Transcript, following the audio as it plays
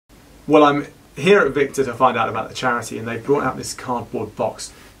Well, I'm here at VICTA to find out about the charity, and they've brought out this cardboard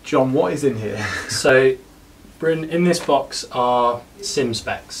box. John, what is in here? So, Bryn, in this box are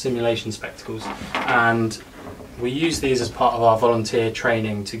simulation spectacles, and we use these as part of our volunteer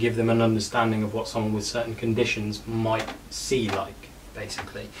training to give them an understanding of what someone with certain conditions might see like,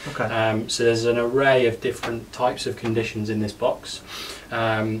 basically. Okay. So there's an array of different types of conditions in this box,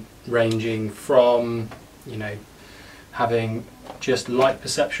 ranging from, you know, having just light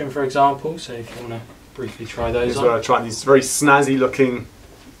perception, for example. So if you want to briefly try those on. I'm trying these very snazzy looking.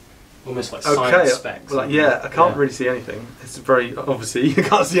 Almost like science specs. Well, yeah, I can't really see anything. It's very, obviously, you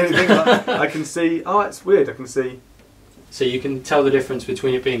can't see anything, but I can see, oh, it's weird, I can see. So you can tell the difference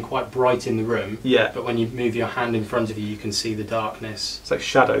between it being quite bright in the room, yeah, but when you move your hand in front of you, you can see the darkness. It's like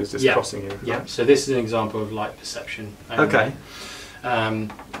shadows just crossing you. Yeah, so this is an example of light perception. Okay.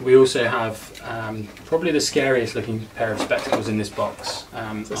 We also have probably the scariest looking pair of spectacles in this box.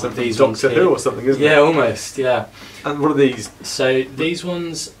 So something Doctor Who or something, isn't it? Yeah, almost, yeah. And what are these? So these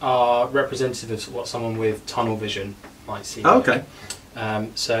ones are representative of what someone with tunnel vision might see. Oh, okay.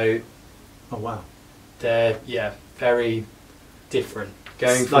 So, oh wow, they're very different.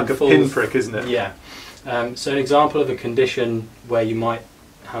 Going it's from like a pinprick, isn't it? Yeah. So an example of a condition where you might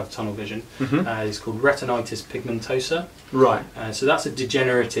have tunnel vision is called retinitis pigmentosa. Right. So that's a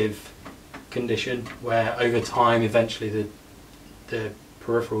degenerative condition where over time, eventually, the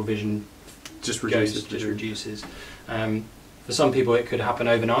peripheral vision just reduces. For some people, it could happen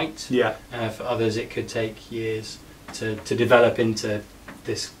overnight. Yeah. For others, it could take years to develop into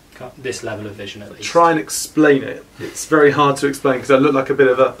this level of vision, at least. Try and explain it. It's very hard to explain because I look like a bit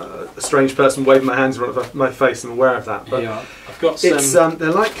of a strange person waving my hands in front of my face. I'm aware of that. But yeah, I've got some. It's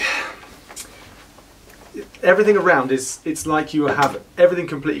they're like everything around is. It's like you have everything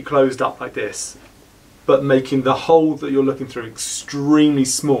completely closed up like this, but making the hole that you're looking through extremely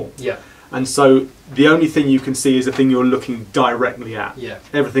small. Yeah. And so the only thing you can see is the thing you're looking directly at. Yeah.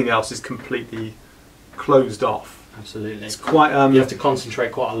 Everything else is completely closed off. Absolutely. It's quite. You have to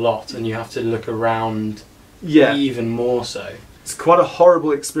concentrate quite a lot, and you have to look around. Yeah. Even more so. It's quite a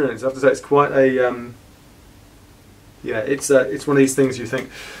horrible experience. I have to say, it's quite a. Yeah, it's one of these things you think,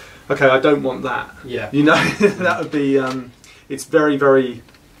 okay, I don't want that. Yeah. You know, that would be. It's very, very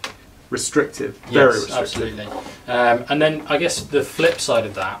restrictive. Very restrictive. Absolutely. And then I guess the flip side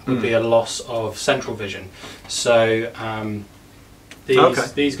of that would be a loss of central vision. So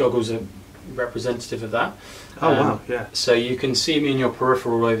these goggles are representative of that. Oh wow! Yeah. So you can see me in your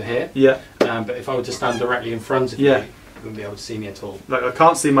peripheral over here. Yeah. But if I were to stand directly in front of you, you wouldn't be able to see me at all. Like I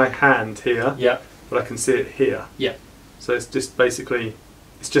can't see my hand here. Yeah. But I can see it here. Yeah. So it's just basically,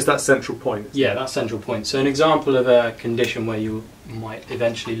 it's just that central point. Yeah, that central point. So an example of a condition where you might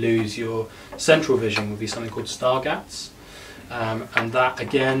eventually lose your central vision would be something called Stargardt's. And that,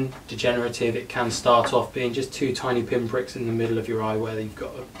 again, degenerative, it can start off being just two tiny pinpricks in the middle of your eye where you've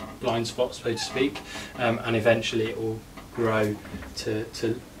got a blind spot, so to speak, and eventually it will grow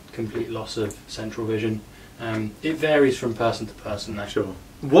to complete loss of central vision. It varies from person to person though. Sure.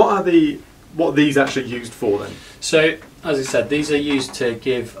 What are these actually used for then? So, as I said, these are used to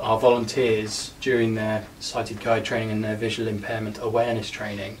give our volunteers during their sighted guide training and their visual impairment awareness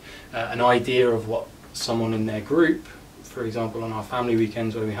training an idea of what someone in their group, for example on our family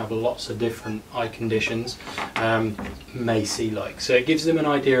weekends where we have lots of different eye conditions, may see like. So it gives them an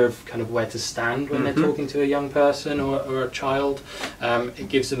idea of kind of where to stand when they're talking to a young person or a child. It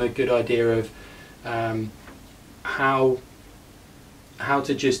gives them a good idea of how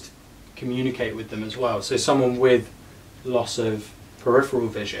to just communicate with them as well. So someone with loss of peripheral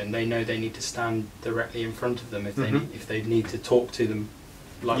vision, they know they need to stand directly in front of them if they need to talk to them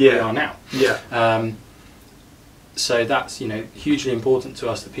like we are now. Yeah. So that's hugely important to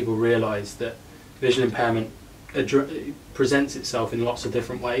us that people realise that visual impairment presents itself in lots of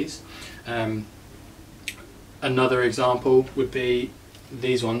different ways. Another example would be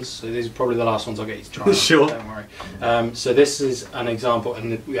these ones. So these are probably the last ones I'll get you to try. Sure. Don't worry. So this is an example,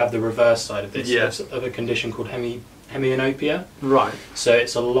 and we have the reverse side of this. Yes. Of a condition called hemianopia. Right. So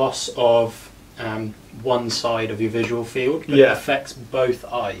it's a loss of one side of your visual field, but it affects both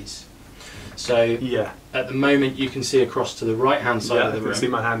eyes. So at the moment you can see across to the right hand side of the room. I can see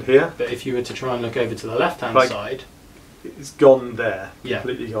my hand here. But if you were to try and look over to the left hand side, it's gone there.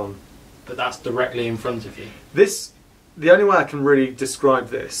 Completely gone. But that's directly in front of you. The only way I can really describe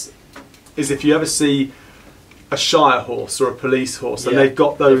this is if you ever see a shire horse or a police horse and they've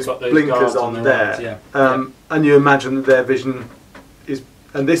got those blinkers on there, and you imagine that their vision is,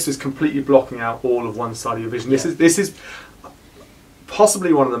 and this is completely blocking out all of one side of your vision. This is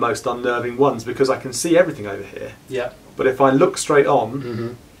possibly one of the most unnerving ones because I can see everything over here. Yeah. But if I look straight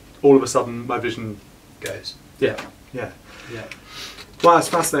on, all of a sudden my vision goes. Yeah. Well, that's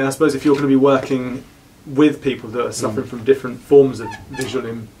fascinating. I suppose if you're going to be working with people that are suffering from different forms of visual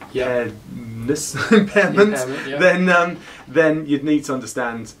impairments, then you'd need to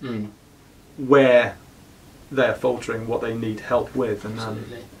understand where they're faltering, what they need help with, and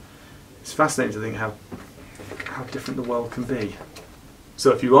it's fascinating to think how different the world can be.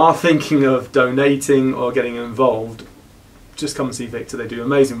 So if you are thinking of donating or getting involved, just come and see VICTA. They do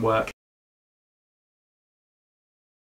amazing work.